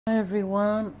Hi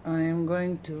everyone, I am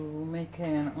going to make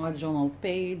an art journal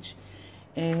page.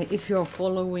 If you're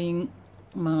following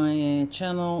my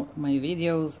channel, my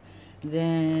videos,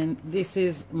 then this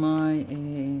is my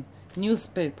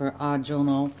newspaper art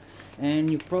journal,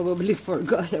 and you probably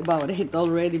forgot about it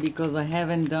already because I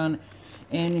haven't done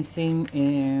anything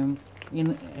in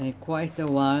quite a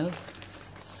while.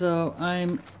 So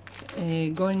I'm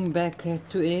going back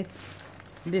to it.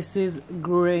 This is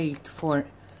great for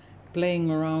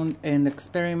playing around and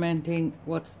experimenting.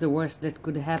 What's the worst that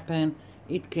could happen?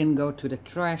 It can go to the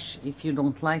trash if you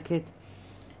don't like it.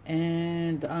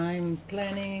 And I'm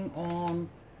planning on,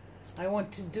 I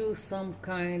want to do some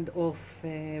kind of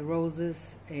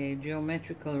roses,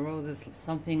 geometrical roses,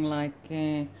 something like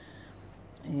Renee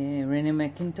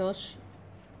McIntosh,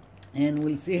 and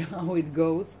we'll see how it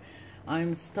goes.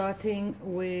 I'm starting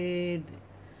with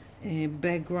a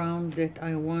background that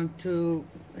I want to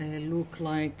look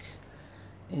like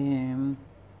I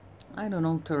don't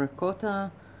know,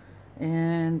 terracotta,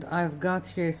 and I've got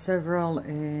here several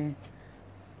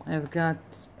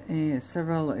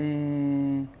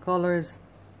colors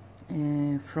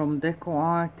from Deco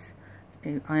Art.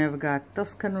 I have got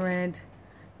Tuscan Red,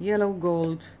 Yellow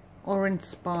Gold, Orange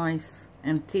Spice,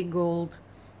 Antique Gold,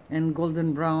 and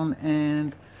Golden Brown,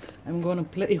 and I'm gonna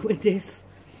play with this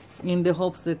in the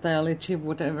hopes that I'll achieve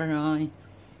whatever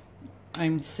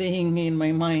I'm seeing in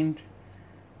my mind.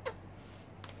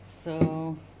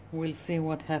 So we'll see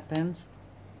what happens.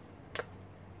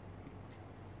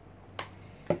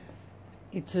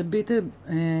 It's a bit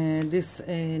this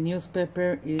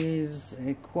newspaper is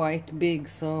quite big,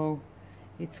 so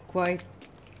it's quite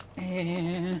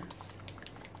it's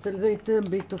a little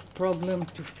bit of problem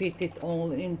to fit it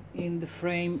all in the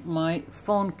frame. My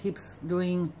phone keeps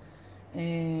doing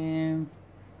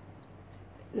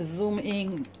zoom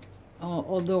in,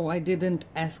 although I didn't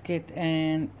ask it,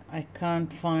 and I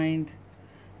can't find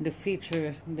the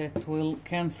feature that will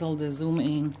cancel the zoom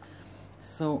in,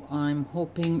 so I'm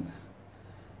hoping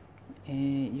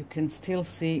you can still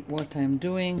see what I'm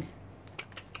doing,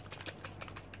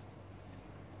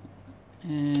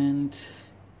 and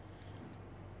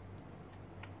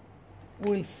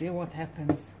we'll see what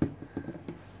happens.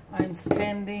 I'm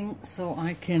standing so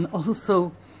I can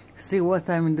also see what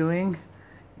I'm doing.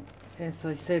 As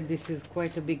I said, this is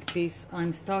quite a big piece.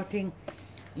 I'm starting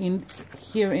in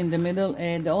here in the middle,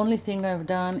 and the only thing I've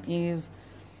done is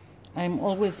I'm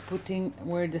always putting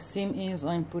where the seam is,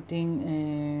 I'm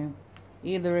putting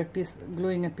either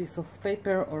gluing a piece of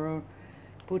paper or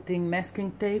putting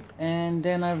masking tape, and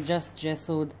then I've just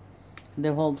gessoed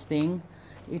the whole thing.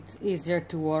 It's easier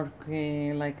to work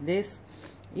like this.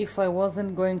 If I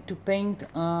wasn't going to paint,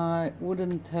 I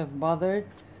wouldn't have bothered.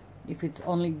 If it's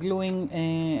only gluing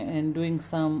and doing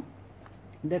some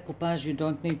decoupage, you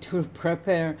don't need to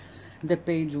prepare the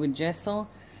page with gesso.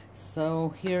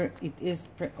 So here it is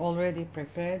already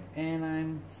prepared, and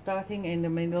I'm starting in the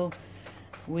middle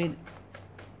with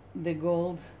the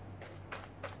gold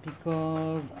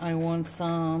because I want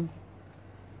some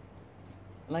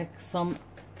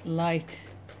light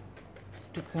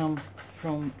to come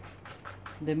from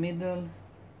the middle,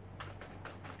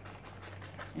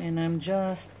 and I'm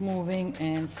just moving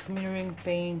and smearing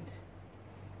paint.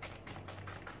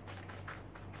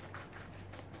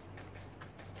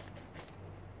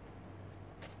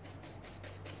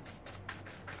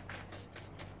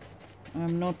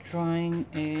 I'm not trying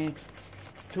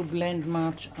to blend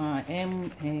much. I am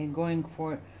going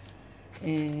for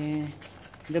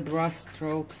the brush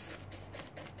strokes.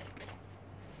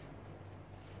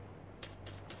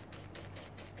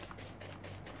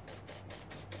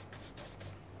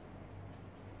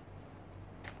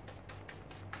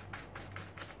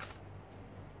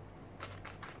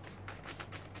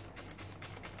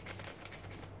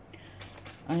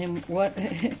 I am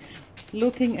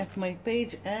looking at my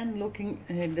page and looking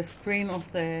at the screen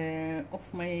of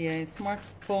my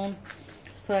smartphone,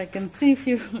 so I can see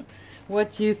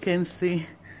what you can see.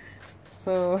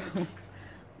 So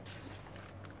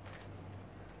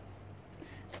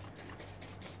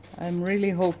I'm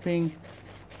really hoping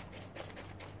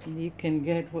you can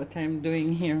get what I'm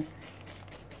doing here.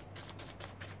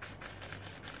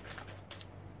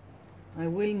 I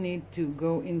will need to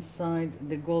go inside.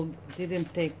 The gold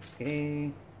didn't take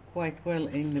quite well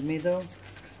in the middle,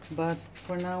 but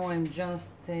for now I'm just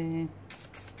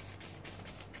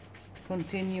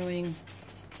continuing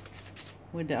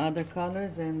with the other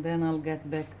colors, and then I'll get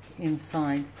back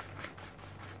inside.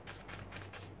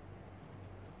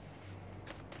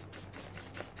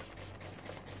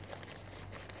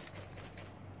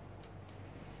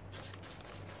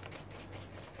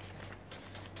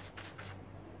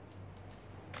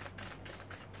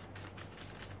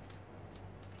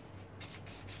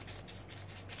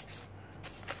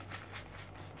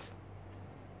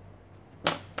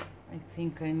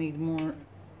 think I need more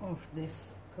of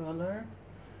this color,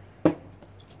 and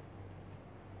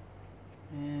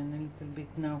a little bit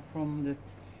now from the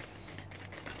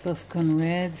Tuscan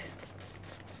red.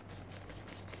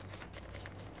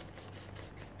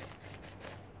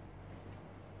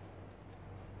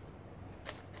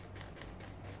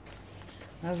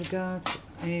 I've got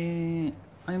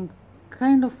I'm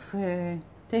kind of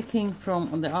taking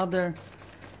from the other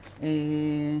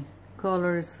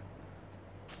colors.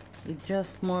 It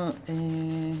just more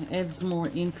adds more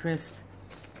interest,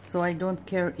 so I don't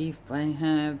care if I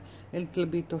have a little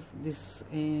bit of this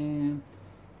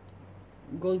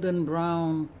golden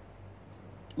brown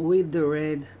with the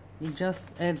red. It just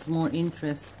adds more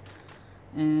interest,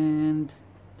 and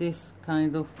this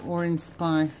kind of orange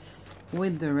spice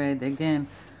with the red again.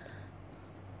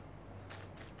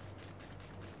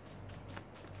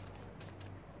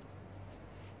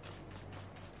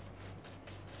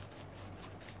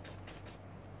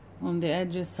 On the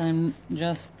edges I'm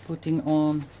just putting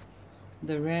on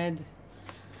the red.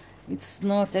 It's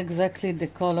not exactly the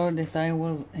color that I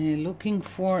was looking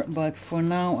for, but for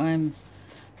now I'm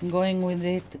going with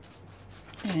it,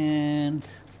 and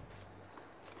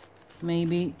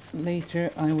maybe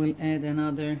later I will add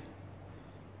another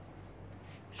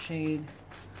shade,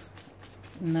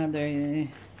 another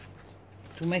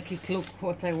to make it look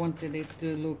what I wanted it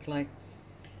to look like.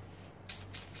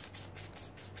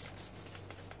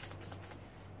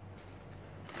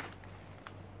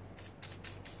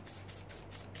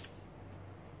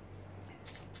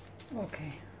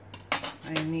 Okay,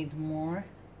 I need more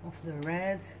of the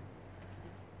red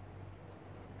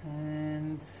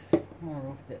and more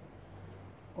of the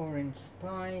orange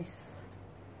spice,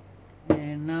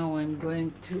 and now I'm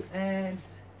going to add,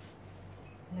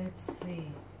 let's see,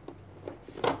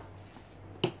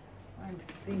 I'm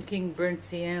thinking burnt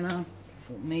sienna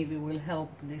maybe will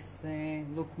help this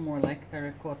look more like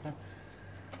terracotta.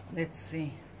 Let's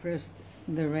see, first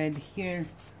the red here,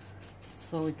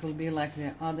 so it will be like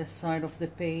the other side of the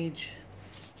page.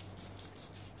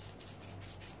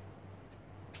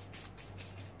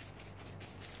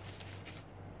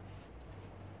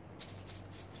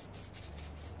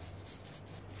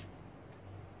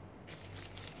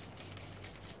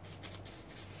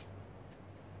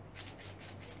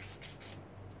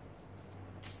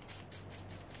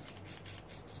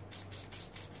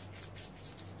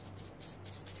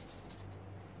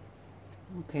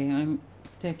 Okay, I'm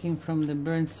taking from the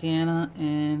burnt sienna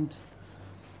and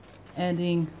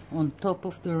adding on top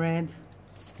of the red,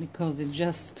 because it's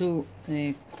just too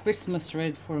Christmas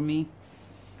red for me,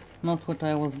 not what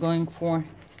I was going for.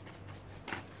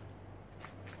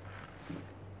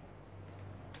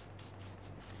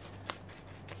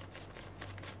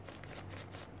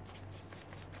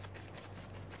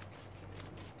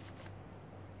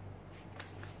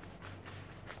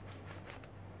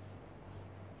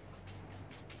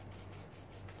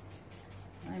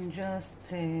 I'm just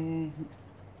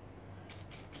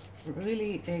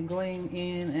really going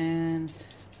in and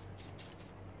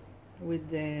with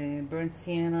the burnt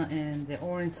sienna and the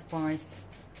orange spice,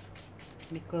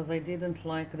 because I didn't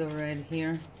like the red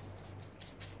here.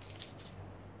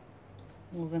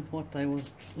 Wasn't what I was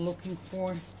looking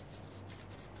for.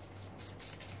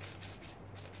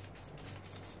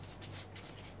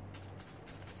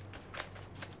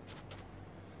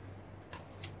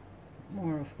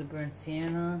 More of the burnt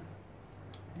sienna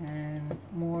and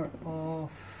more of,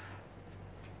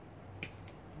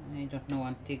 I don't know,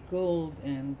 antique gold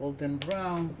and golden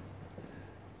brown.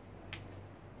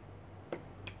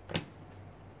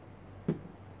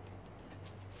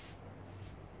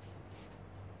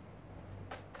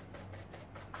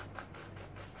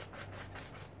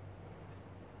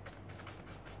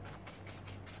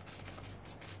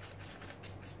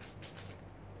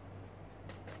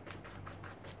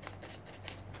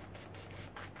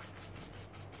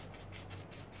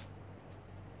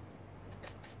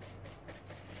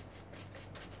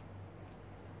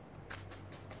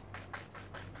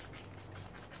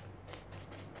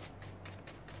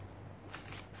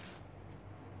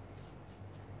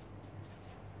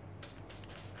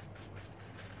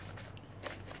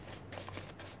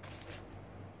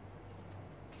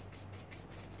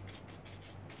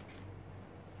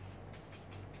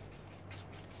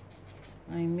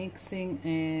 I'm mixing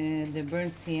the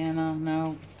burnt sienna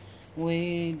now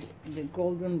with the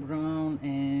golden brown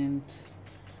and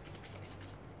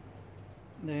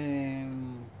the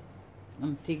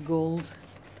antique gold,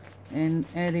 and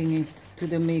adding it to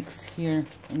the mix here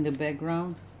in the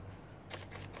background.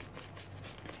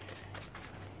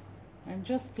 I'm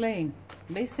just playing.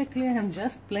 Basically, I'm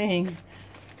just playing.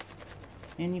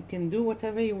 and you can do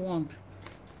whatever you want.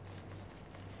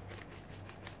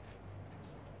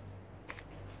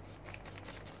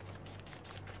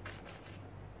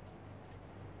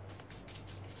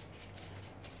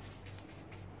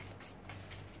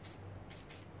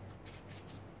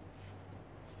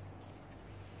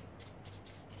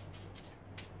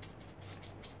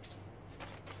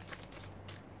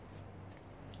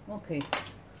 Okay,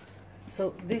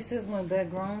 so this is my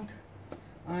background.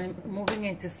 I'm moving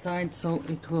it aside so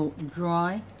it will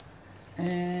dry,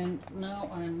 and now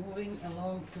I'm moving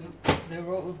along to the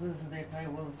roses that I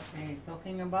was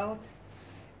talking about.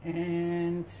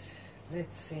 And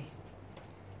let's see,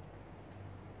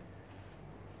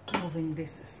 moving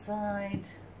this aside,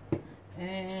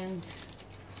 and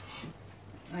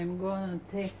I'm gonna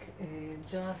take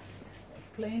just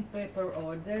plain paper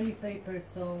or deli paper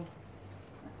so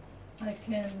I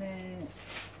can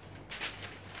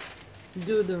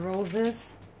do the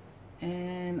roses.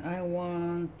 And I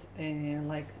want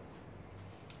like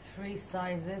 3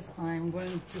 sizes. I'm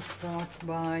going to start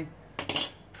by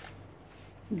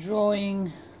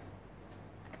drawing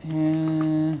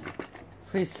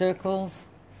 3 circles.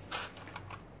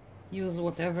 Use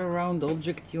whatever round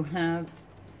object you have.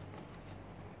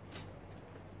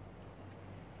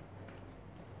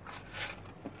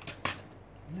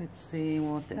 Let's see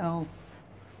what else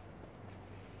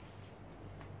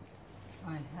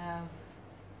I have.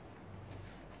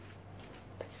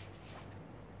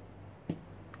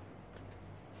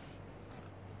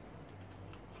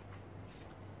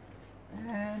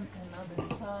 And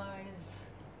another size.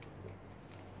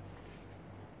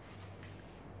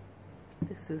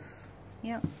 This is,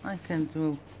 yeah, I can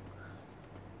do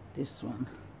this one.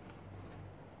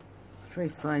 3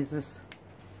 sizes.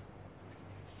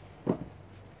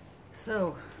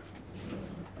 So,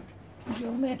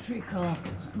 geometrical.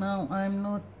 Now I'm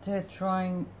not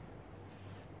trying,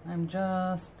 I'm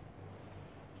just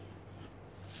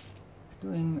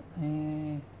doing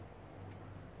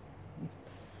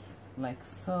it's like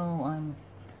so. I'm,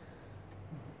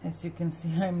 as you can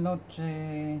see, I'm not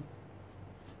trying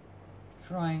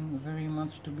very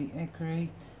much to be accurate.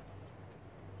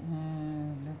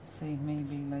 Let's see,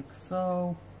 maybe like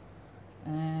so,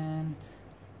 and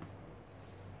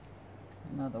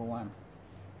another one.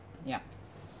 Yeah,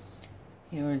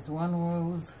 here is one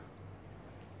rose.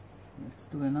 Let's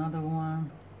do another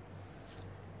one.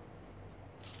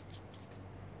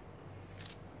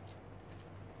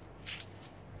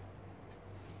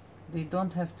 They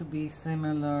don't have to be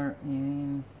similar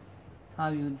in how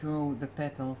you draw the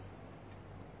petals.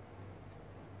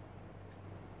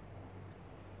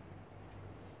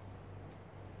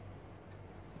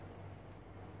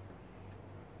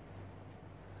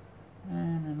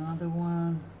 And another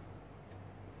one.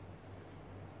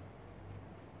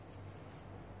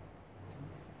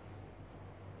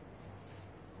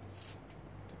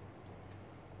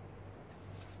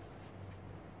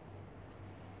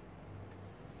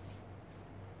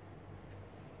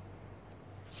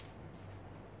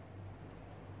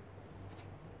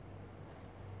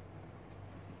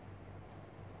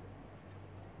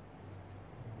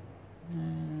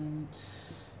 And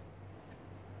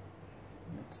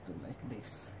let's do like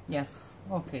this. Yes,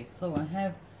 okay, so I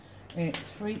have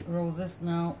 3 roses.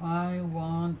 Now I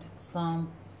want some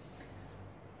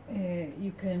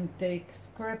you can take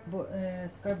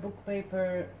scrapbook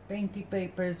paper, painty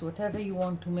papers, whatever you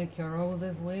want to make your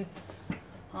roses with.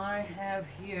 I have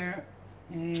here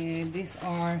these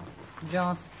are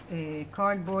just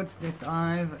cardboards that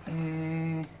I've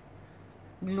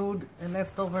glued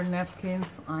leftover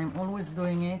napkins. I'm always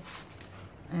doing it,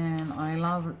 and I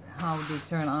love how they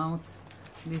turn out.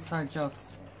 These are just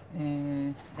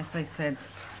as I said,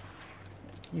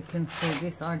 you can see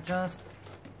these are just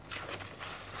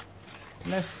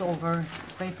leftover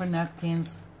paper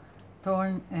napkins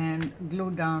torn and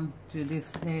glued down to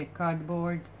this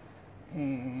cardboard.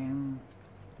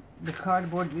 The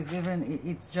cardboard is even,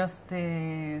 it's just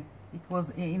it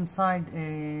was inside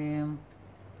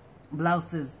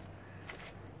blouses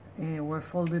were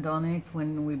folded on it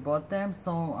when we bought them,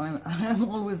 so I'm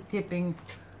always keeping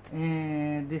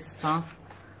this stuff.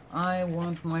 I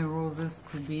want my roses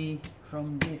to be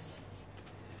from this,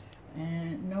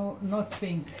 no, not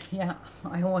pink. Yeah,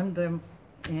 I want them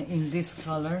in this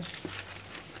color.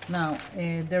 Now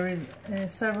there is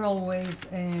several ways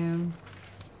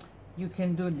you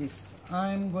can do this.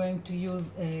 I'm going to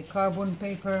use a carbon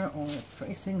paper or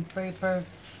tracing paper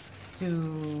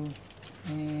to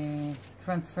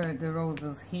transfer the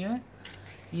roses here.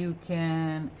 You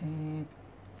can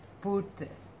put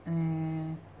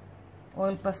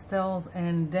oil pastels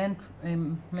and then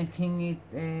making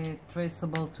it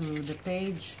traceable to the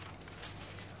page,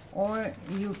 or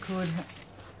you could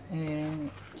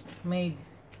made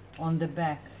on the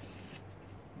back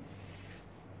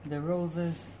the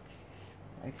roses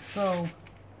like so,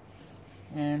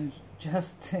 and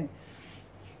just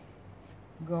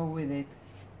go with it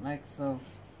like so.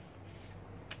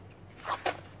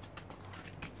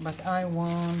 But I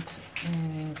want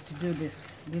to do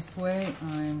this way.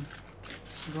 I'm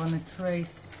gonna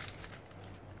trace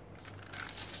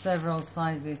several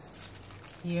sizes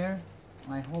here.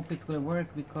 I hope it will work,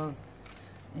 because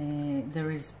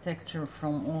there is texture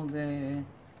from all the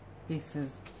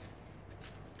pieces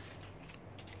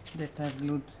that I've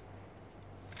glued.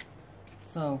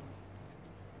 So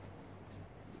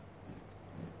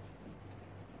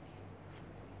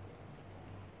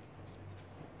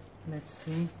let's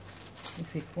see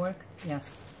if it worked.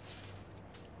 Yes.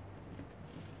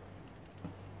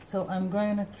 So I'm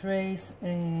going to trace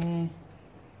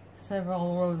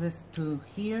several roses to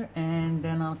here, and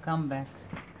then I'll come back.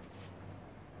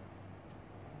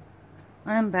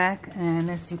 I'm back,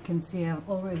 and as you can see, I've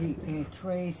already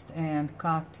traced and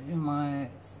cut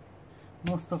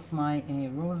most of my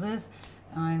roses.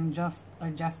 I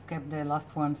just kept the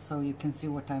last one so you can see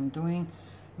what I'm doing.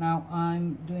 Now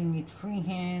I'm doing it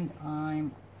freehand.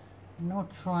 I'm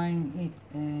not trying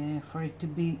it for it to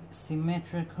be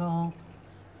symmetrical.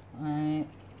 I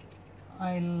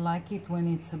like it when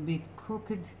it's a bit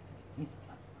crooked.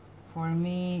 For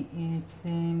me it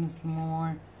seems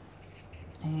more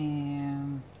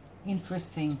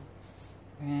interesting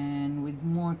and with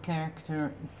more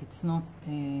character if it's not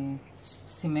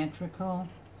symmetrical.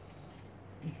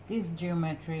 It is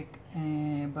geometric,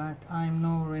 but I'm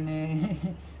no Renee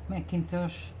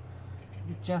McIntosh.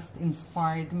 It just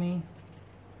inspired me,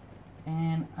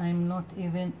 and I'm not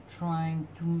even trying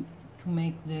to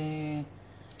make the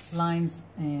lines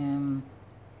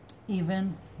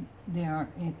even. They are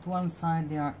at one side,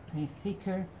 they are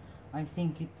thicker. I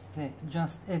think it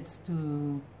just adds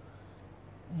to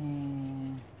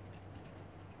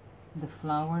the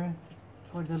flower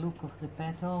for the look of the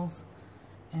petals.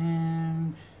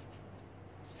 And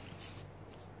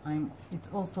it's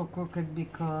also crooked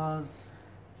because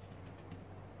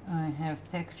I have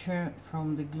texture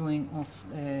from the gluing of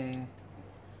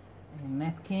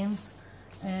napkins,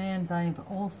 and I've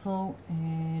also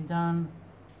done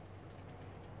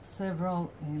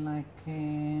several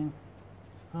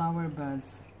flower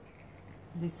buds.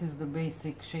 This is the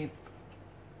basic shape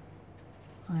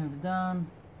I've done.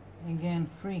 Again,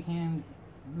 freehand,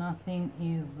 nothing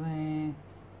is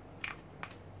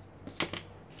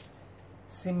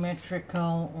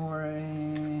symmetrical or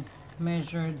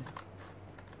measured.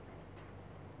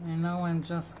 And now I'm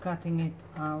just cutting it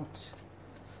out.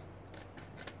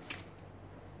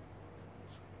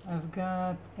 I've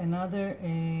got another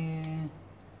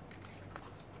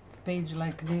page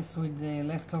like this with the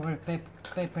leftover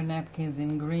paper napkins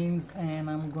in greens, and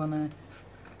I'm gonna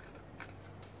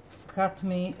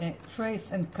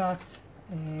trace and cut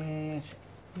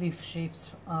leaf shapes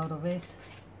out of it.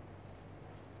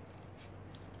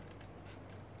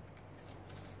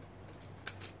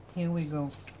 Here we go.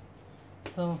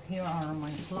 So here are my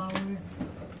flowers,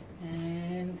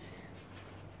 and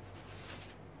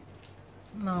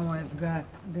now I've got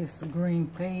this green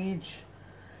page,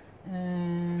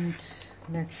 and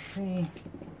let's see,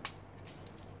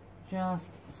 just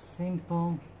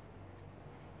simple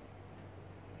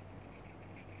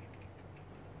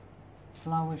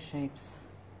flower shapes.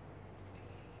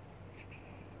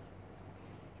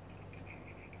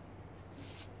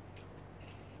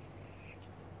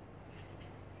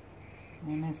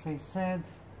 And as I said,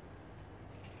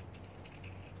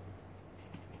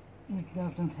 it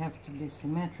doesn't have to be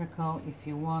symmetrical. If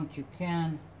you want, you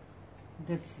can.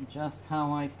 That's just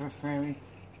how I prefer it.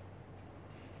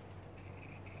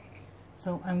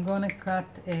 So I'm gonna cut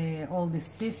all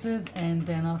these pieces, and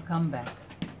then I'll come back.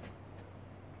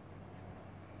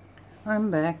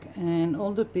 I'm back, and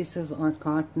all the pieces are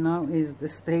cut. Now is the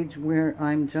stage where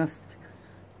I'm just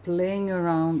playing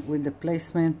around with the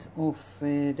placement of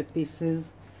the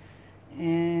pieces,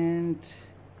 and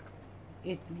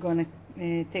it's gonna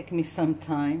take me some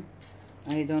time.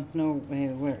 I don't know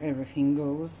where everything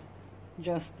goes.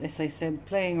 Just as I said,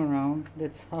 playing around,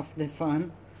 that's half the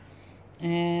fun.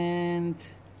 And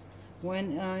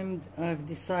when I've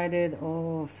decided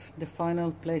of the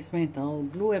final placement, I'll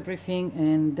glue everything,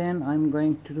 and then I'm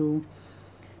going to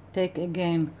take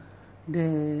again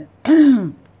the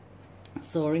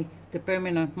the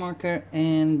permanent marker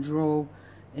and draw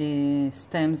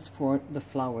stems for the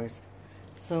flowers.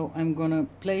 So I'm gonna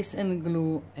place and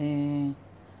glue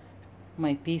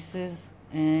my pieces,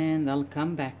 and I'll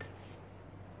come back.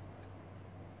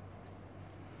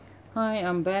 Hi,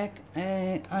 I'm back.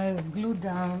 I've glued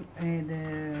down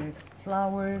the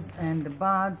flowers and the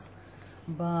buds,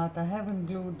 but I haven't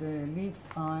glued the leaves.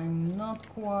 I'm not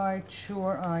quite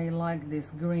sure I like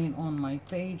this green on my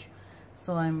page,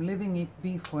 so I'm leaving it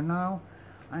be for now.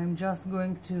 I'm just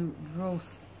going to draw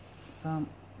some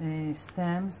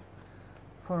stems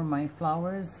for my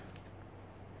flowers.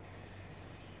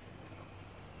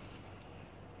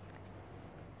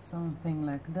 Something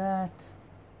like that.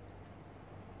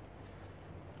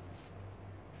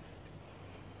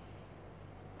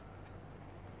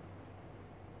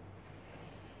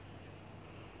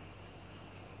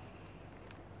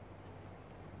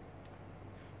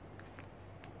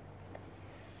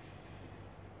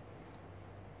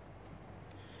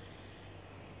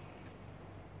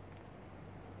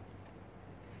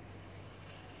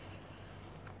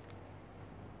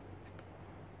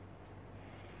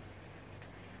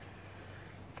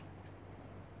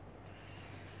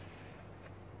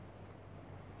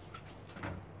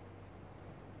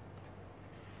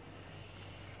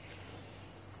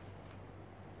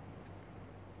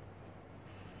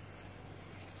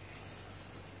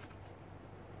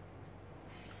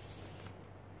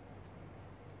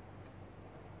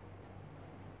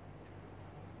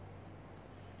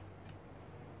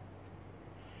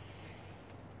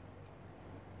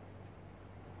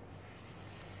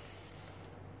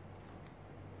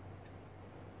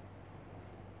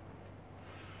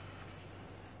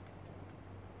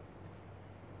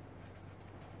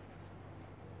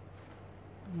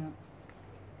 Yeah.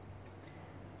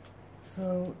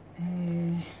 So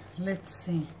let's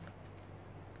see.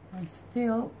 I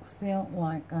still feel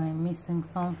like I'm missing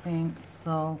something,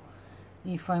 so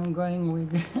if I'm going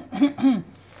with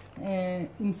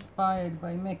inspired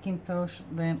by Macintosh,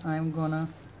 then I'm gonna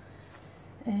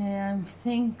I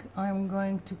think I'm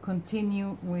going to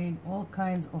continue with all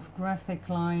kinds of graphic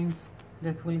lines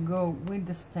that will go with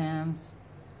the stems,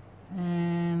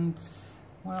 and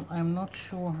well, I'm not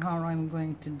sure how I'm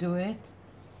going to do it.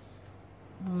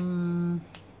 I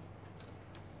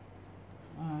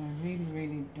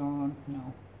really don't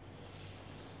know.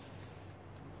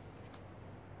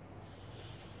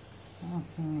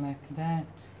 Something like that.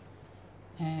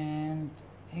 And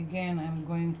again, I'm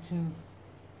going to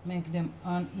make them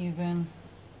uneven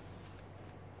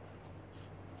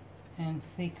and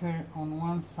thicker on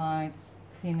one side,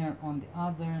 thinner on the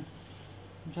other,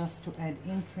 just to add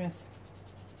interest.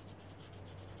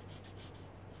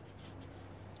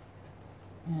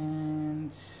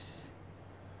 And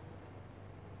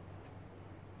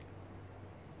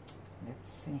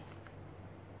let's see.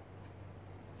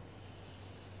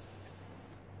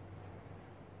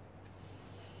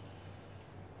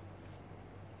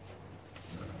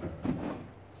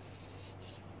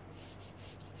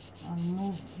 I'll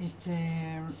move it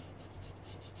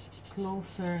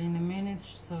closer in a minute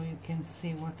so you can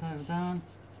see what I've done.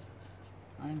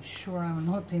 I'm sure I'm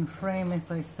not in frame,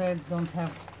 as I said, don't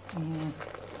have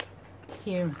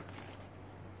here.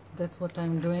 That's what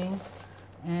I'm doing,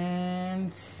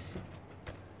 and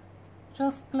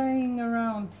just playing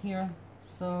around here.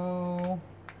 So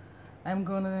I'm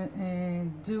gonna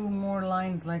do more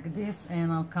lines like this,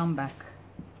 and I'll come back.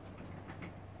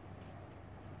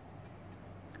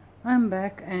 I'm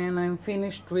back and I'm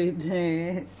finished with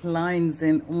lines,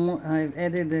 and more. I've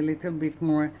added a little bit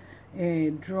more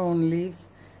drawn leaves,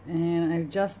 and I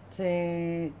just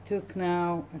took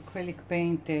now acrylic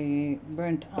paint,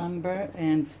 burnt umber,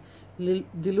 and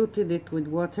diluted it with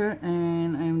water,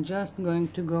 and I'm just going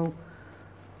to go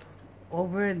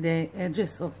over the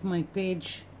edges of my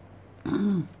page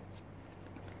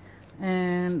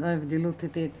and I've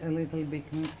diluted it a little bit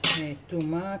too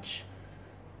much.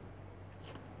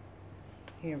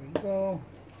 Here we go.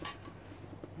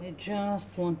 I just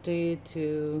wanted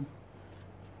to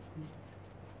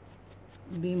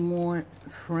be more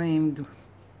framed.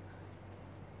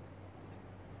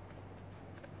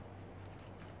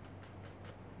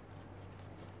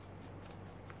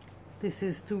 This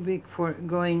is too big for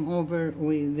going over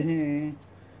with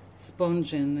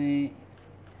sponge and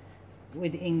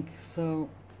with ink, so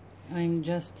I'm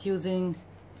just using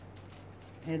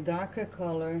a darker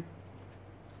color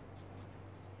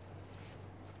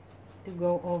to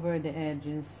go over the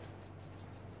edges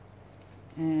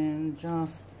and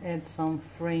just add some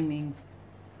framing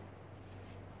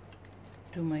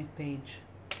to my page.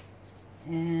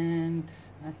 And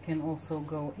I can also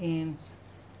go in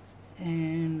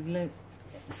and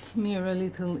smear a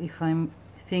little if I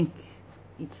think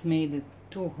it's made it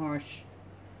too harsh.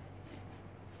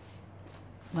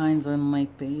 lines on my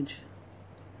page.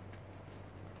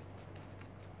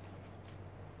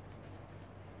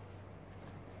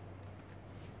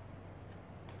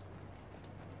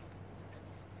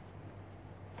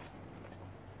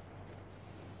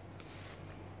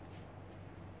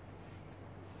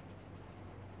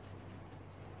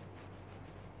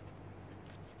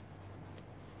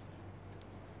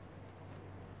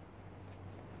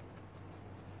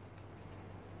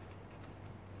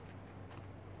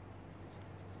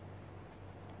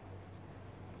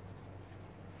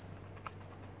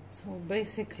 So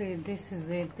basically this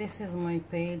is it. This is my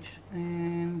page,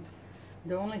 and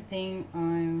the only thing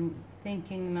I'm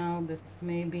thinking now that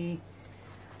maybe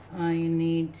I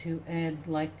need to add,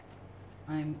 like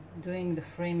I'm doing the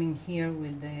framing here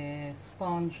with the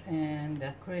sponge and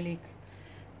the acrylic,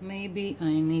 maybe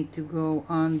I need to go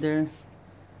under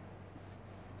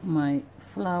my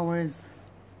flowers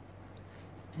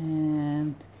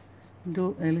and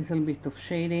do a little bit of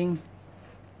shading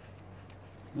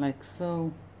like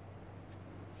so.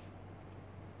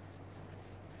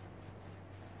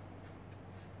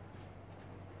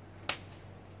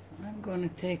 I'm gonna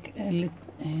take a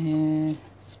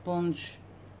sponge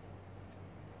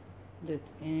that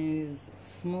is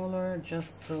smaller, just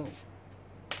so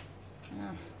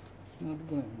not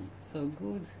going so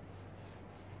good.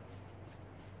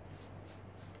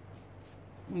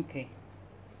 Okay,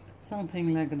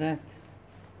 something like that.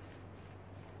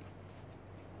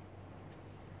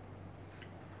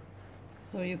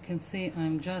 So you can see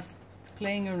I'm just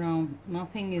playing around,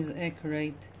 nothing is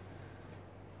accurate.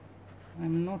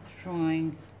 I'm not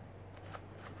trying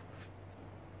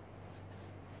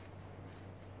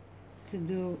to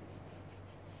do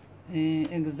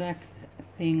exact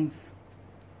things.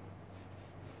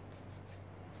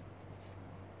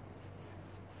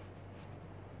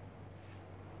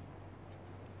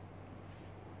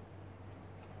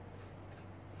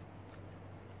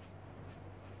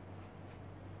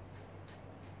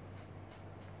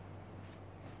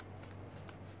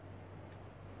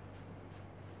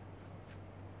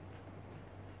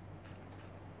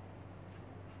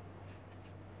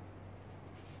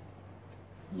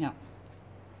 Yeah,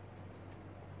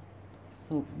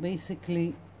 so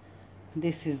basically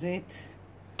this is it.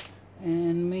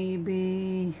 And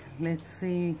maybe let's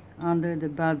see, under the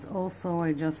buds also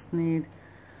I just need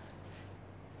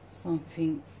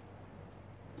something.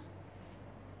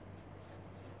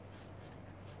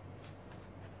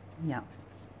 Yeah,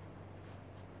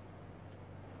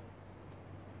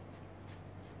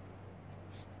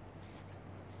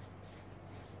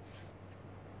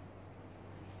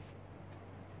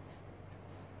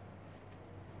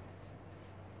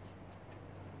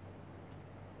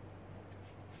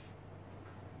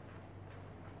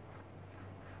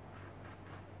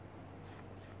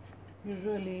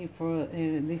 usually for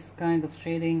this kind of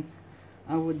shading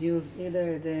I would use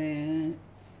either the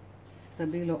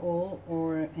Stabilo All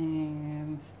or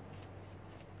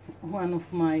one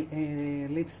of my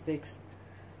lipsticks,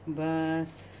 but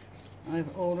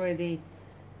I've already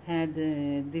had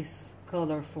this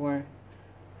color for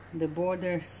the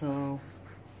border, so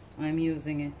I'm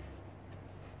using it.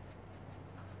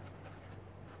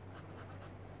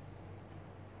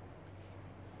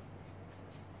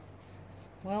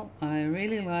 Well, I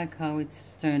really like how it's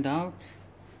turned out.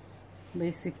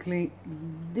 Basically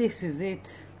this is it,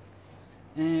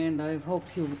 and I hope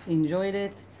you enjoyed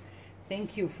it.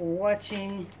 Thank you for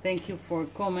watching, thank you for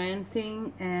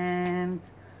commenting, and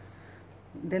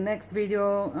the next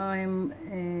video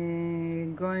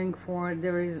I'm going for,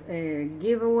 there is a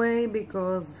giveaway,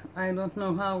 because I don't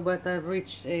know how, but I've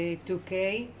reached a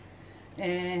 2K,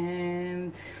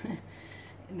 and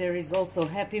there is also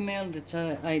Happy Mail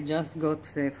that I just got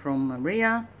from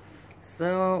Maria.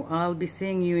 So I'll be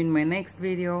seeing you in my next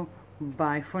video.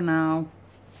 Bye for now.